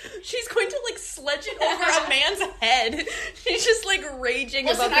looks like she's going to, like, sledge it over a man's head. She's just, like, raging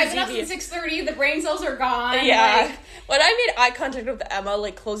about the Zevia. Listen, I've been up since 6:30. The brain cells are gone. Yeah. Like, when I made eye contact with Emma,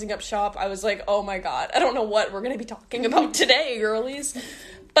 like, closing up shop, I was like, oh my god, I don't know what we're going to be talking about today, girlies.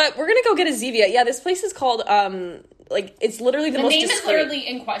 But we're going to go get a Zevia. Yeah, this place is called, like, it's literally the most name discreet. is literally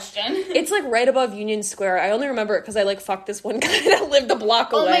in question. It's, like, right above Union Square. I only remember it because I, like, fucked this one guy that lived a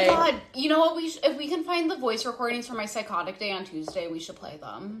block away. Oh my god. You know what? If we can find the voice recordings from my psychotic day on Tuesday, we should play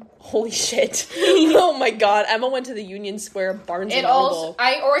them. Holy shit. Oh my god. Emma went to the Union Square Barnes & Noble. Or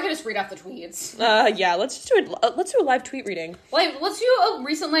I could just read off the tweets. Yeah, let's do it. Let's do a live tweet reading. Let's do a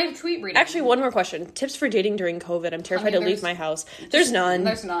recent live tweet reading. Actually, one more question. Tips for dating during COVID. I'm terrified to leave my house. There's none.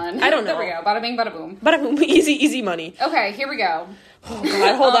 There's none. I don't know. There we go. Bada bing, bada boom. Bada boom. Easy money. Okay, here we go. Oh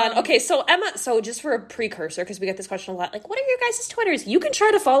God, hold on. Okay, so Emma, just for a precursor, because we get this question a lot, like, what are your guys' Twitters? You can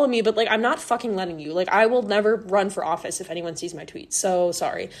try to follow me, but, like, I'm not fucking letting you. Like, I will never run for office if anyone sees my tweets. So,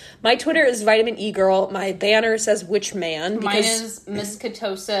 sorry. My Twitter is Vitamin E Girl. My banner says Witch Man. Mine is Miss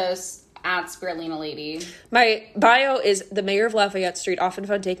Ketosis at Spirulina Lady. My bio is the mayor of Lafayette Street, often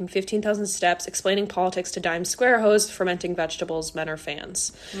found taking 15,000 steps, explaining politics to dime square hoes, fermenting vegetables. Men are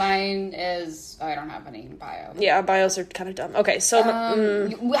fans. Mine is, I don't have any bio. Yeah, bios are kind of dumb. Okay, so... how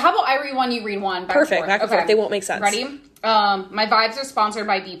about I read one, you read one? Perfect, back and forth. They won't make sense. Ready? My vibes are sponsored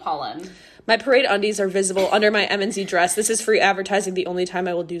by Bee Pollen. My parade undies are visible under my M&Z dress. This is free advertising, the only time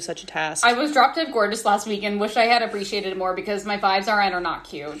I will do such a task. I was drop dead gorgeous last week and wish I had appreciated it more because my vibes are not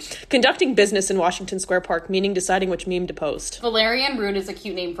cute. Conducting business in Washington Square Park, meaning deciding which meme to post. Valerian Root is a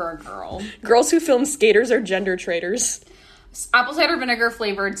cute name for a girl. Girls who film skaters are gender traitors. Apple cider vinegar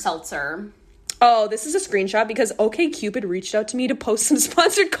flavored seltzer. Oh, this is a screenshot because OkCupid reached out to me to post some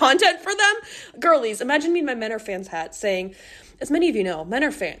sponsored content for them. Girlies, imagine me in my Men Are Fans hat saying, as many of you know, men are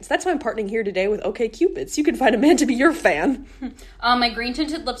fans. That's why I'm partnering here today with OkCupid, so you can find a man to be your fan. My green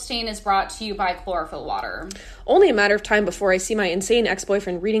tinted lip stain is brought to you by chlorophyll water. Only a matter of time before I see my insane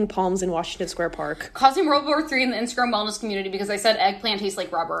ex-boyfriend reading palms in Washington Square Park. Causing World War III in the Instagram wellness community because I said eggplant tastes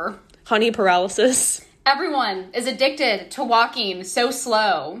like rubber. Honey paralysis. Everyone is addicted to walking so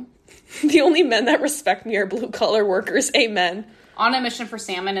slow. The only men that respect me are blue-collar workers. Amen. On a mission for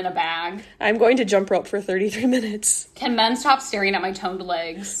salmon in a bag. I'm going to jump rope for 33 minutes. Can men stop staring at my toned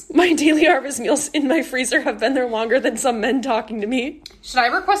legs? My daily harvest meals in my freezer have been there longer than some men talking to me. Should I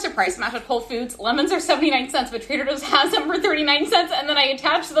request a price match at Whole Foods? Lemons are 79 cents, but Trader Joe's has them for 39 cents, and then I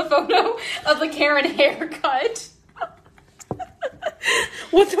attach the photo of the Karen haircut.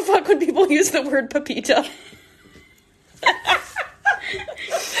 What the fuck would people use the word Pepita? I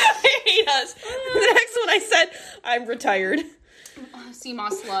hate us. The next one I said, I'm retired. Sea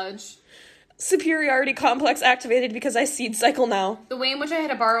moss sludge. Superiority complex activated because I seed cycle now. The way in which I had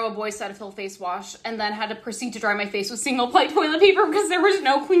to borrow a boy's Cetaphil face wash and then had to proceed to dry my face with single ply toilet paper because there was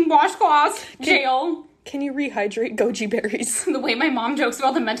no clean washcloths. Jail. Can you rehydrate goji berries? The way my mom jokes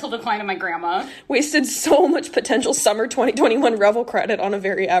about the mental decline of my grandma. Wasted so much potential summer 2021 Revel credit on a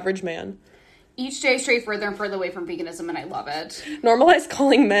very average man. Each day stray further and further away from veganism, and I love it. Normalize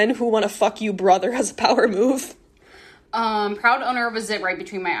calling men who want to fuck you brother as a power move. Proud owner of a zit right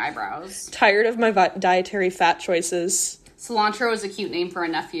between my eyebrows. Tired of my dietary fat choices. Cilantro is a cute name for a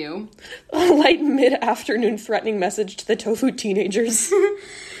nephew. A light mid-afternoon threatening message to the tofu teenagers.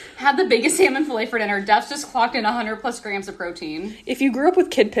 Had the biggest salmon fillet for dinner. Def just clocked in 100 plus grams of protein. If you grew up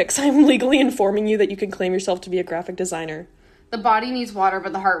with kid pics, I'm legally informing you that you can claim yourself to be a graphic designer. The body needs water,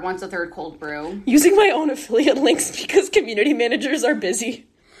 but the heart wants a third cold brew. Using my own affiliate links because community managers are busy.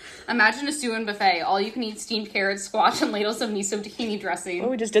 Imagine a Suin buffet. All you can eat steamed carrots, squash, and ladles of miso tahini dressing. Oh,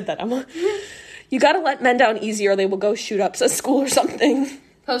 we just did that, Emma. You gotta let men down easy or they will go shoot up a school or something.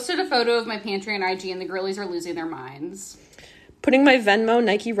 Posted a photo of my pantry on IG and the girlies are losing their minds. Putting my Venmo,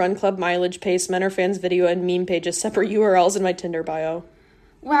 Nike Run Club mileage pace, Men Are Fans video, and meme pages separate URLs in my Tinder bio.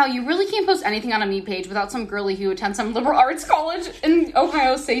 Wow, you really can't post anything on a me page without some girly who attends some liberal arts college in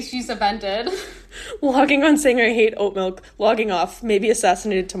Ohio say she's offended. Logging on saying I hate oat milk. Logging off. Maybe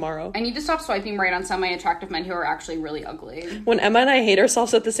assassinated tomorrow. I need to stop swiping right on semi-attractive men who are actually really ugly. When Emma and I hate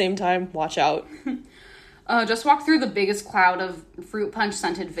ourselves at the same time, watch out. Just walk through the biggest cloud of fruit punch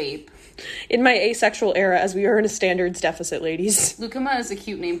scented vape. In my asexual era, as we are in a standards deficit, ladies. Lucuma is a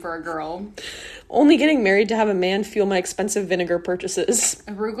cute name for a girl. Only getting married to have a man fuel my expensive vinegar purchases.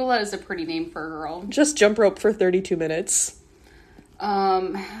 Arugula is a pretty name for a girl. Just jump rope for 32 minutes. I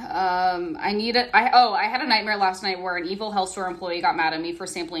had a nightmare last night where an evil health store employee got mad at me for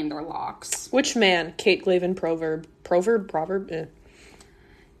sampling their locks. Which man? Kate Glavin proverb? Proverb?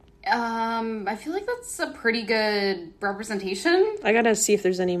 I feel like that's a pretty good representation. I gotta see if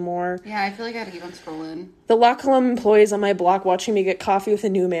there's any more. Yeah, I feel like I gotta keep on scrolling. The La Colombe employees on my block watching me get coffee with a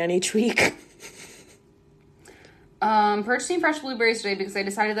new man each week. Purchasing fresh blueberries today because I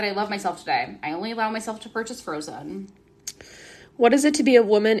decided that I love myself today. I only allow myself to purchase frozen. What is it to be a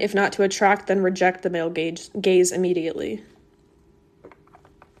woman if not to attract then reject the male gaze immediately?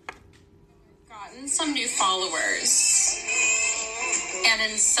 Gotten some new followers.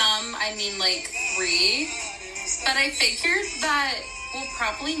 And in some, I mean like 3. But I figured that we'll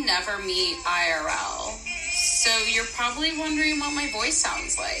probably never meet IRL. So you're probably wondering what my voice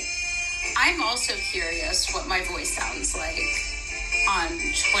sounds like. I'm also curious what my voice sounds like on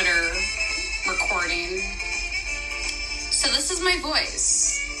Twitter recording. So this is my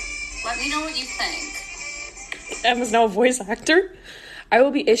voice. Let me know what you think. Emma's now a voice actor. I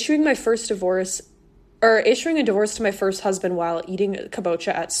will be issuing my first divorce or issuing a divorce to my first husband while eating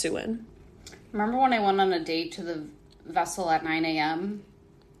kabocha at Suin. Remember when I went on a date to the Vessel at 9 a.m.?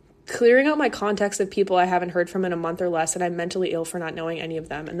 Clearing out my contacts of people I haven't heard from in a month or less, and I'm mentally ill for not knowing any of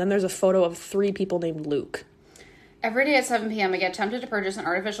them. And then there's a photo of 3 people named Luke. Every day at 7 p.m., I get tempted to purchase an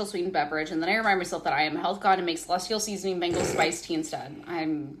artificial sweetened beverage, and then I remind myself that I am a health god and make celestial seasoning Bengal spice tea instead.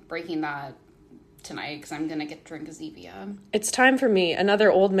 I'm breaking that tonight because I'm going to drink a Zevia. It's time for me,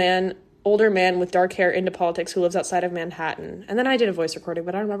 another older man with dark hair into politics who lives outside of Manhattan. And then I did a voice recording,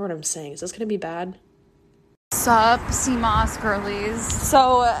 but I don't remember what I'm saying. Is this going to be bad? Sup, CMOS girlies.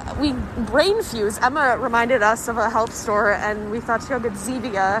 So we brain fuse. Emma reminded us of a health store, and we thought she'd go get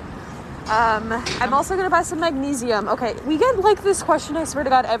Zevia. I'm also going to buy some magnesium. Okay, we get, like, this question, I swear to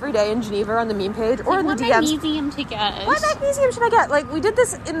God, every day in Geneva on the meme page or in the DMs. What magnesium to get? What magnesium should I get? Like, we did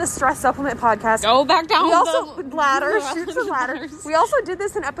this in the stress supplement podcast. Go back down. We also, ladders, shoot some ladders. We also did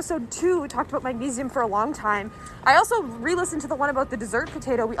this in episode 2. We talked about magnesium for a long time. I also re-listened to the one about the dessert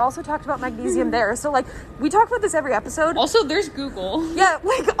potato. We also talked about magnesium there. So, like, we talk about this every episode. Also, there's Google. Yeah,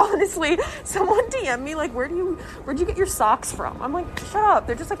 like, honestly, someone DM me, like, where'd you get your socks from? I'm like, shut up.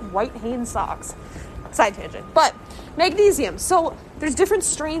 They're just, like, white Hanes socks. Side tangent. But magnesium. So there's different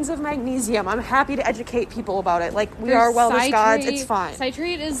strains of magnesium. I'm happy to educate people about it. Like, we are wellness gods. It's fine.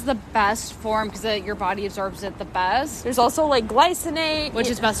 Citrate is the best form because your body absorbs it the best. There's also, like, glycinate, which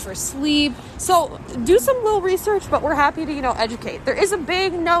is best for sleep. So do some little research, but we're happy to, educate. There is a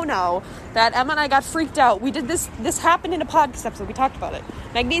big no-no that Emma and I got freaked out. We did this happened in a podcast episode. We talked about it.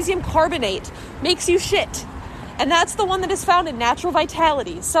 Magnesium carbonate makes you shit. And that's the one that is found in Natural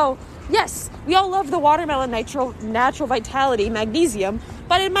Vitality. So yes, we all love the watermelon natural vitality magnesium,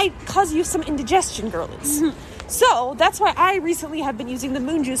 but it might cause you some indigestion, girlies. So that's why I recently have been using the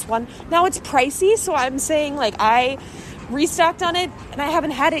Moon Juice one. Now it's pricey, so I'm saying, like, I restocked on it and I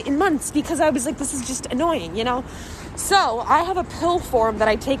haven't had it in months because I was like, this is just annoying, So I have a pill form that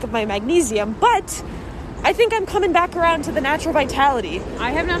I take of my magnesium, but I think I'm coming back around to the Natural Vitality.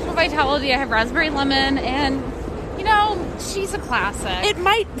 I have Natural Vitality, I have raspberry lemon, and she's a classic. It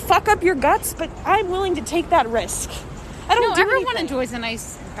might fuck up your guts, but I'm willing to take that risk. Everyone enjoys a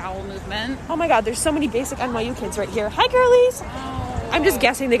nice bowel movement. Oh my God, there's so many basic NYU kids right here. Hi, girlies. Oh. I'm just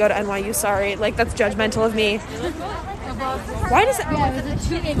guessing they go to NYU. Sorry, like, that's judgmental of me. Why does it?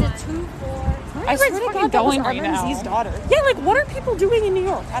 Is it 2-4? I swear to God, that was RMZ's daughter. Yeah, like, what are people doing in New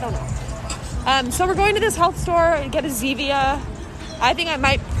York? I don't know. So we're going to this health store and get a Zevia. I think I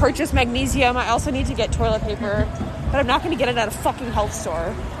might purchase magnesium. I also need to get toilet paper, but I'm not going to get it at a fucking health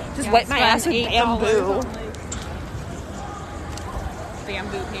store. Just wet my ass with bamboo.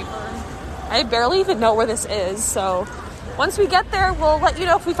 Bamboo paper. I barely even know where this is, so once we get there, we'll let you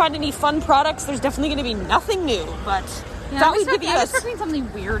know if we find any fun products. There's definitely going to be nothing new, but thought we'd give you expecting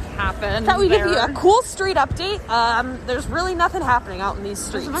something weird happen. Thought we'd give you a cool street update. There's really nothing happening out in these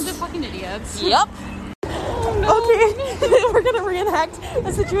streets. There's a bunch of fucking idiots. Yep. Okay, we're gonna reenact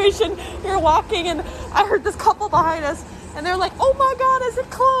a situation. We were walking and I heard this couple behind us and they're like, oh my God, is it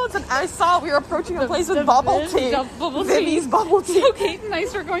closed? And I saw we were approaching a place with bubble tea. Vivi's bubble tea. So Kate and I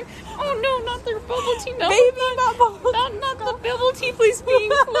start going, oh no, not their bubble tea. No, baby, not bubble tea. Not the bubble tea place being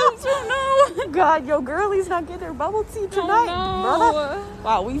closed. Oh no. God, yo, girlies not getting their bubble tea tonight. Oh, no. Brother.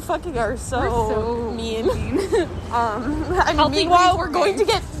 Wow, we fucking are so mean. Meanwhile, we're going to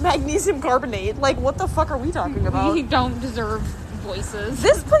get magnesium carbonate. Like, what the fuck are we talking about? We don't deserve voices.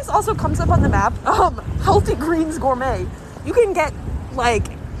 This place also comes up on the map. Healthy Greens Gourmet. You can get, like,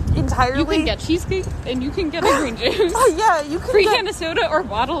 entirely... You can get cheesecake and you can get a green juice. Oh, yeah, you can Free can of soda or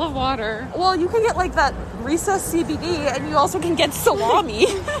bottle of water. Well, you can get, like, that Recess CBD and you also can get salami.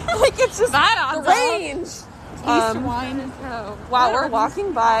 Like, it's just that the range. Taste wine and go. Wow, we're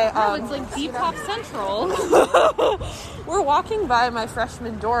walking by... it's like Depop Central. We're walking by my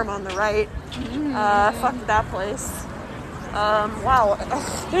freshman dorm on the right. Fuck that place. Wow.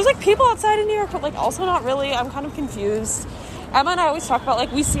 There's, like, people outside in New York, but, like, also not really. I'm kind of confused. Emma and I always talk about,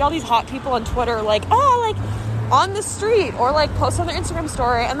 like, we see all these hot people on Twitter, like, on the street, or, like, post on their Instagram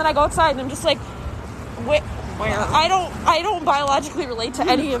story, and then I go outside and I'm just like, where? I don't biologically relate to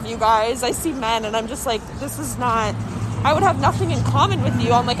any of you guys. I see men and I'm just like, this is not... I would have nothing in common with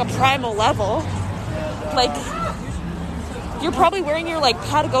you on, like, a primal level. Like, you're probably wearing your, like,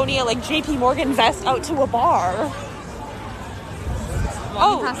 Patagonia, like, JP Morgan vest out to a bar.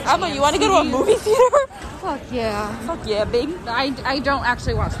 Oh, Emma, you want to go to a movie theater? Fuck yeah. Fuck yeah, baby. I don't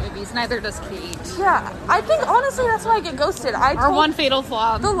actually watch movies. Neither does Kate. Yeah. I think, honestly, that's why I get ghosted. Our one fatal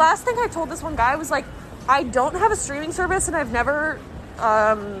flaw. The last thing I told this one guy was, like, I don't have a streaming service and I've never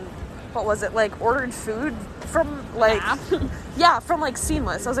what was it, like, ordered food from, like, yeah, from, like,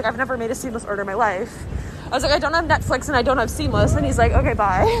 Seamless. I was like, I've never made a Seamless order in my life. I was like, I don't have Netflix and I don't have Seamless. And he's like, okay,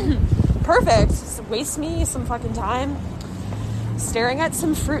 bye. Perfect. Just waste me some fucking time staring at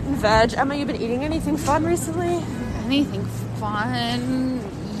some fruit and veg. Emma, you been eating anything fun recently? Anything fun?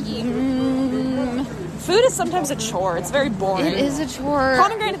 Food is sometimes a chore. It's very boring. It is a chore.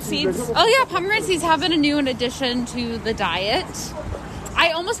 Pomegranate seeds. Oh yeah, pomegranate seeds have been a new addition to the diet.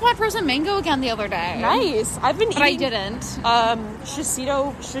 I almost bought frozen mango again the other day. Nice. I've been eating. But I didn't.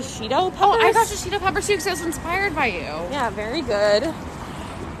 Shishito peppers. Oh, I got shishito peppers too because I was inspired by you. Yeah, very good.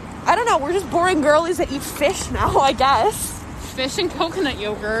 I don't know. We're just boring girlies that eat fish now, I guess. Fish and coconut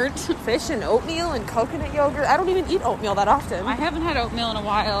yogurt. Fish and oatmeal and coconut yogurt. I don't even eat oatmeal that often. I haven't had oatmeal in a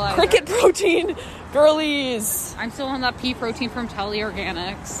while either. Cricket protein, girlies. I'm still on that pea protein from Telly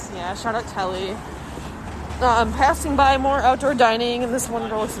Organics. Yeah, shout out Telly. Passing by more outdoor dining, and this one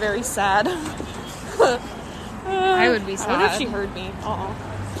girl looks very sad. I would be sad. I wonder if she heard me.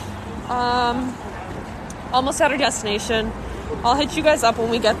 Almost at our destination. I'll hit you guys up when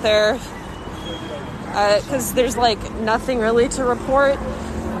we get there. Because there's, like, nothing really to report.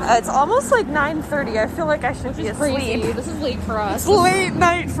 It's almost, like, 9:30. I feel like I should be asleep. Crazy. This is late for us. It's late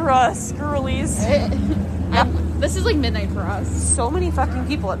night for us, girlies. Yep. This is, like, midnight for us. So many fucking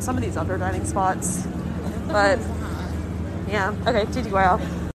people at some of these outdoor dining spots. But, yeah. Okay, TTYL.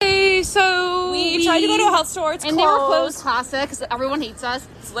 Okay, so we tried to go to a health store. It's and closed. They were closed, classic, because everyone hates us.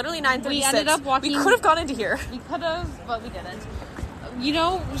 It's literally 9:36. We ended up walking. We could have gone into here. We could have, but we didn't. You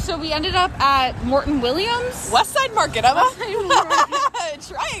know, so we ended up at Morton Williams. West Side Market, Emma. Try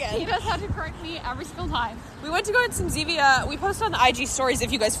He again. does have to correct me every single time. We went to go get some Zevia. We posted on the IG stories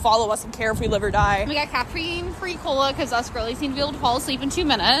if you guys follow us and care if we live or die. We got caffeine-free cola because us girlies seem to be able to fall asleep in 2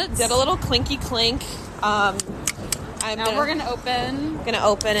 minutes. Did a little clinky clink. We're gonna open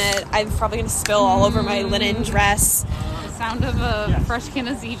it. I'm probably gonna spill all over my linen dress. the sound of a fresh can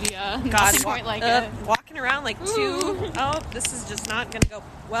of Zevia. God, Nothing quite like it. walking around like two. Oh, this is just not gonna go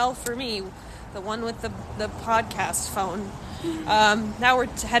well for me. The one with the podcast phone. Now we're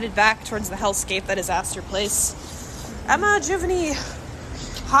headed back towards the hellscape that is Astor Place. Emma, do you have any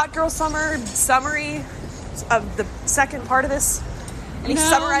hot girl summer summary of the second part of this? Any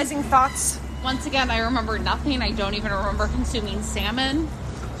summarizing thoughts? Once again, I remember nothing. I don't even remember consuming salmon.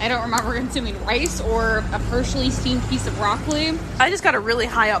 I don't remember consuming rice or a partially steamed piece of broccoli. I just got a really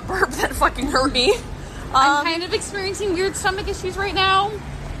high up burp that fucking hurt me. I'm kind of experiencing weird stomach issues right now.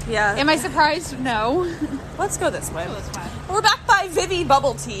 Yeah. Am I surprised? No. Let's go this way. We're back by Vivi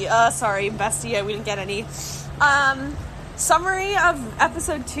Bubble Tea. Sorry, bestie, we didn't get any. Summary of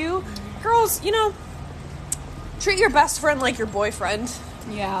episode 2. Girls, treat your best friend like your boyfriend.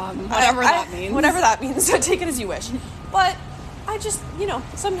 Yeah, whatever that means. Whatever that means. So take it as you wish. But I just,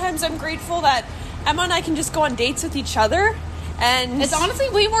 sometimes I'm grateful that Emma and I can just go on dates with each other. And it's honestly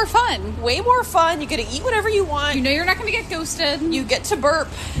way more fun. Way more fun. You get to eat whatever you want. You know you're not going to get ghosted. You get to burp.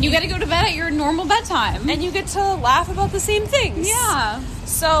 You get to go to bed at your normal bedtime. And you get to laugh about the same things. Yeah.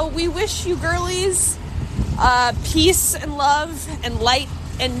 So we wish you girlies peace and love and light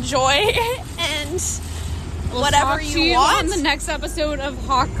and joy and whatever you want. On the next episode of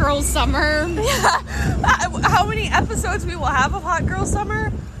Hot Girl Summer. Yeah. How many episodes we will have of Hot Girl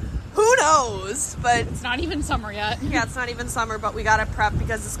Summer? Who knows? But it's not even summer yet. Yeah, it's not even summer, but we gotta prep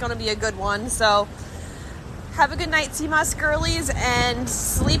because it's gonna be a good one. So have a good night, Seamoss girlies, and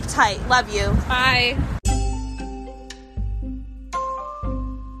sleep tight. Love you. Bye.